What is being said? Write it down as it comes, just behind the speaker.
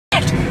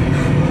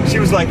She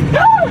was like,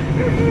 no!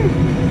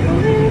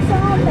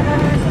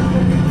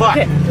 Fuck.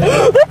 Okay.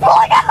 They're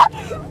pulling out!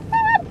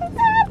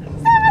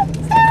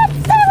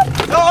 Stop!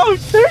 Oh,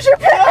 There's your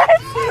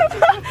parents!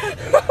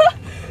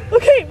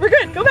 Okay, we're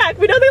good. Go back.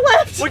 We know they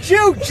left. would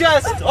you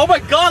just? Oh my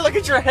God! Look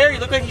at your hair. You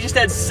look like you just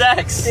had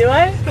sex. Do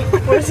I?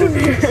 Where's the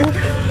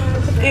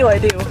mirror? Ew, I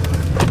do.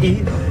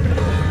 Eat.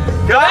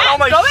 Go back!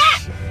 Go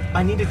back!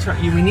 I need to try.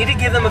 We need to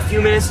give them a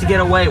few minutes to get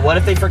away. What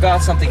if they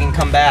forgot something and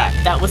come back?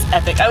 That was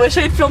epic. I wish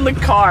I had filmed the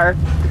car.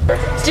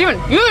 Steven,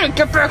 you need to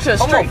get back to the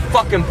I'm street. gonna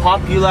fucking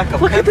pop you like a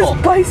Look pimple. at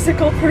this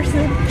bicycle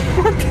person.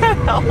 What the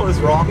hell is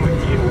wrong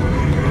with you?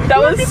 That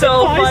was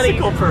so funny.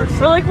 Person.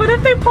 We're like, what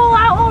if they pull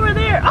out while we're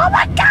there? Oh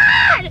my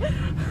God!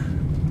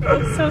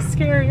 That's so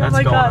scary. That's oh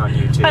my going God. on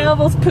YouTube. I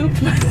almost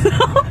pooped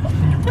myself.